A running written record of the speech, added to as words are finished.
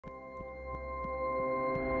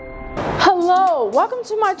Hello, welcome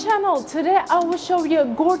to my channel. Today I will show you a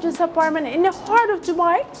gorgeous apartment in the heart of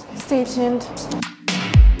Dubai. Stay tuned.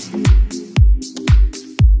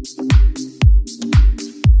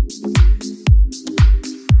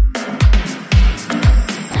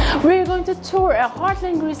 We're going to tour a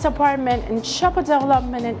Hartland Greens apartment in Sobha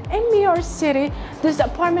development in MBR City. This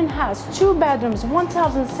apartment has 2 bedrooms,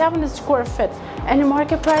 1,070 square feet. Any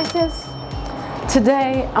market prices?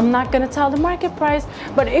 Today, I'm not going to tell the market price,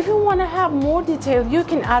 but if you want to have more detail, you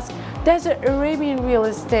can ask Desert Arabian Real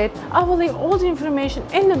Estate. I will leave all the information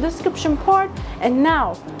in the description part. And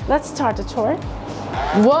now, let's start the tour.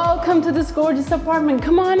 Welcome to this gorgeous apartment.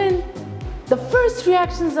 Come on in. The first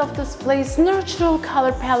reactions of this place, natural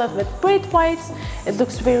color palette with bright whites. It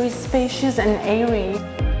looks very spacious and airy.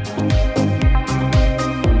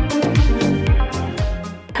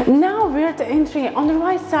 Now we're at the entry. On the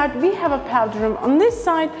right side, we have a bathroom. On this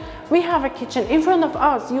side, we have a kitchen. In front of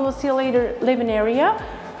us, you will see later living area.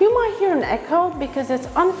 You might hear an echo because it's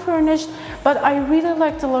unfurnished, but I really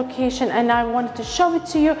like the location and I wanted to show it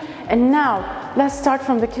to you. And now, let's start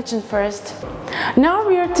from the kitchen first. Now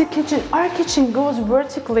we're at the kitchen. Our kitchen goes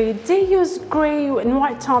vertically. They use gray and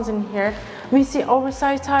white tones in here. We see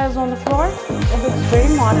oversized tiles on the floor. It looks very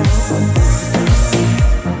modern.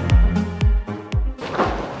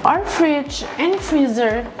 Our fridge and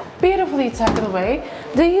freezer, beautifully tucked away.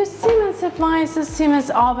 They use Siemens appliances, Siemens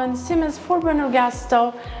oven, Siemens 4-burner gas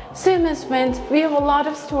stove, Siemens vent. We have a lot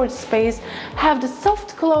of storage space. Have the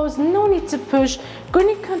soft close, no need to push.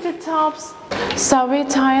 Granite countertops, Sobha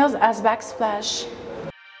tiles as backsplash.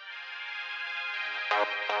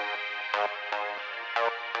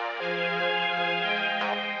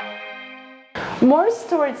 More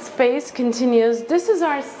storage space continues. This is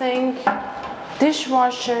our sink,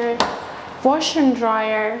 dishwasher, washer and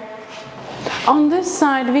dryer. On this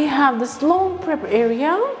side we have this long prep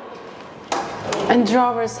area and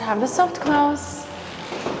drawers have the soft close.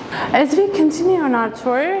 As we continue on our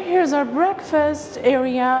tour, here's our breakfast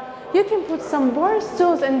area. You can put some bar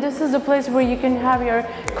stools and this is the place where you can have your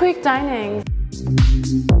quick dining.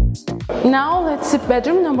 Now let's see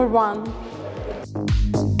bedroom number 1.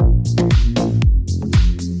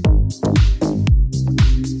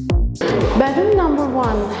 Bedroom number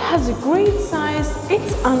 1 has a great size.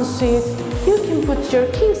 It's ensuite. You can put your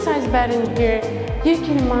king size bed in here. You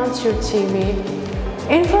can mount your TV.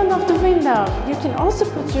 In front of the window, you can also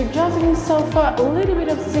put your juggling sofa, a little bit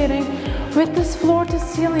of seating with this floor to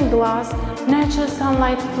ceiling glass, natural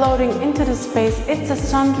sunlight floating into the space. It's a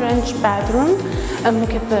sun-drenched bedroom. And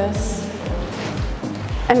look at this.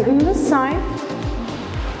 And on this side,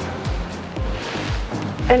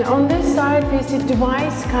 and on this side we see Dubai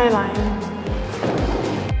skyline.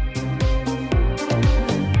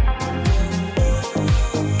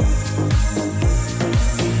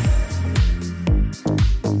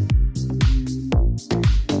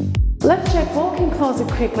 Let's check walk-in closet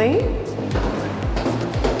quickly.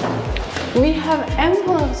 We have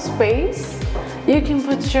ample space. You can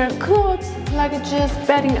put your clothes, luggages,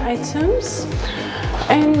 bedding items.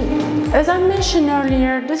 And as I mentioned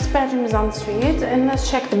earlier, this bedroom is ensuite. And let's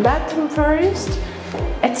check the bathroom first.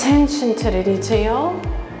 Attention to the detail.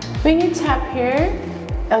 When you tap here,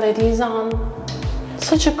 LEDs on.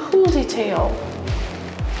 Such a cool detail.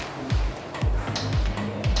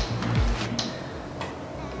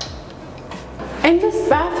 In this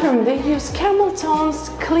bathroom, they use camel tones,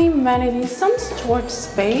 clean vanities, some storage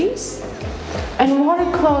space, and water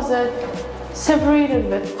closet separated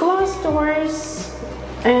with glass doors.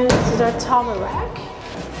 And this is our towel rack.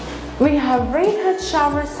 We have rain head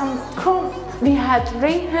shower, chrome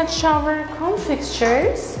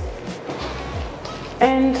fixtures.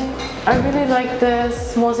 And I really like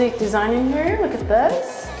this mosaic design in here. Look at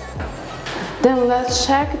this. Then let's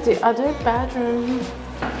check the other bedroom.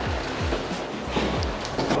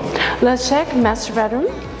 Let's check master bedroom.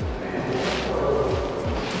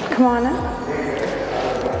 Come on in.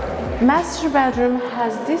 Master bedroom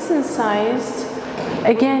has decent size.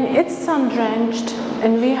 Again, it's sun-drenched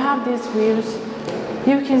and we have these views.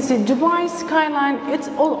 You can see Dubai skyline. It's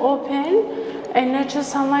all open and natural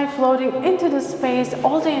sunlight floating into the space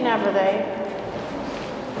all day and every day.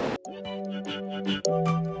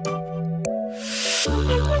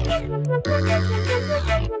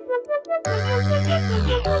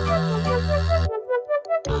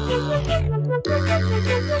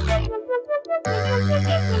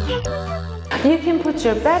 You can put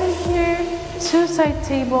your bed in here, 2 side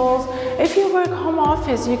tables. If you work home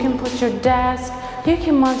office, you can put your desk, you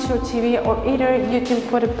can mount your TV, or either you can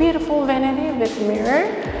put a beautiful vanity with mirror.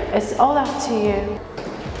 It's all up to you.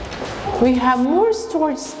 We have more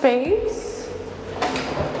storage space.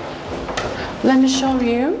 Let me show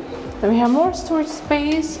you. We have more storage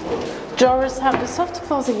space. Drawers have the soft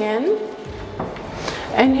close again.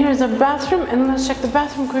 And here's a bathroom, and let's check the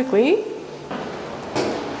bathroom quickly.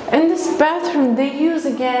 In this bathroom, they use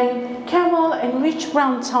again camel and rich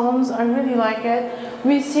brown tones. I really like it.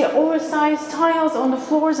 We see oversized tiles on the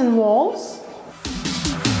floors and walls.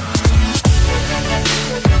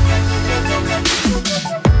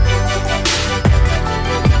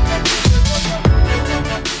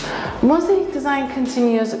 Mosaic design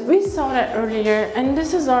continues. We saw that earlier, and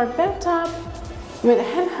this is our bathtub with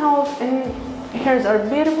handheld, and here's our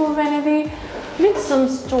beautiful vanity with some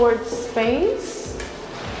storage space.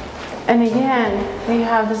 And again, we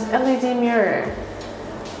have this LED mirror.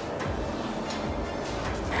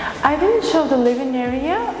 I didn't show the living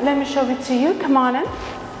area. Let me show it to you. Come on in.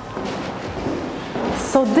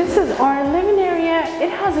 So this is our living area. It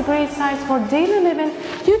has a great size for daily living.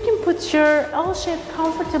 You can put your L-shaped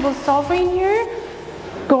comfortable sofa in here,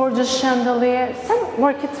 gorgeous chandelier, some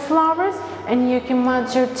orchid flowers, and you can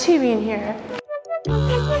mount your TV in here.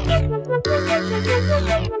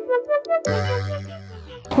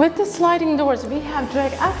 With the sliding doors, we have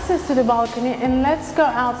direct access to the balcony, and let's go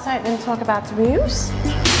outside and talk about the views.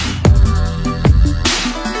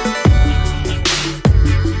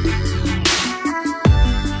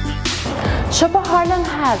 Sobha Hartland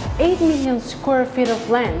has 8 million square feet of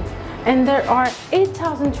land, and there are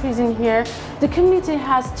 8,000 trees in here. The community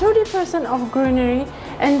has 30% of greenery,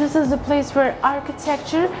 and this is a place where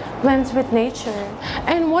architecture blends with nature.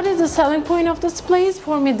 And what is the selling point of this place?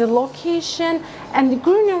 For me, the location and the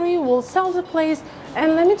greenery will sell the place.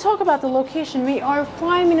 And let me talk about the location. We are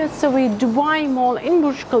 5 minutes away, Dubai Mall in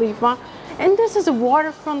Burj Khalifa, and this is a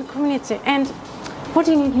waterfront community. And what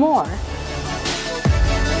do you need more?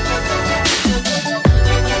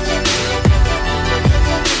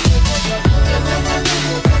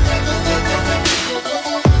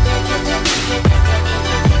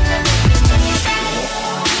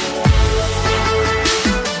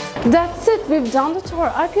 That's it, we've done the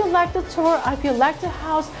tour. I hope you liked the tour, I hope you liked the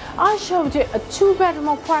house. I showed you a 2-bedroom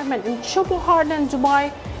apartment in Sobha Hartland,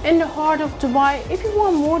 Dubai, in the heart of Dubai. If you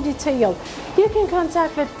want more detail, you can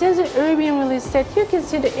contact with Desert Arabian Real Estate. You can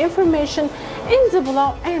see the information in the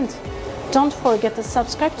below, and don't forget to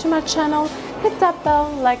subscribe to my channel, hit that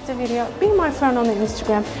bell, like the video, be my friend on the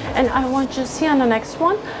Instagram, and I want you to see you on the next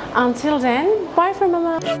one. Until then, bye from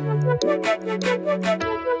Mama.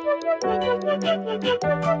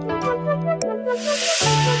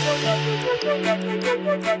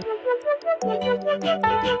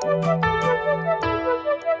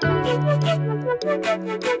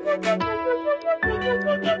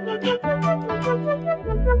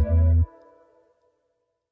 Thank you.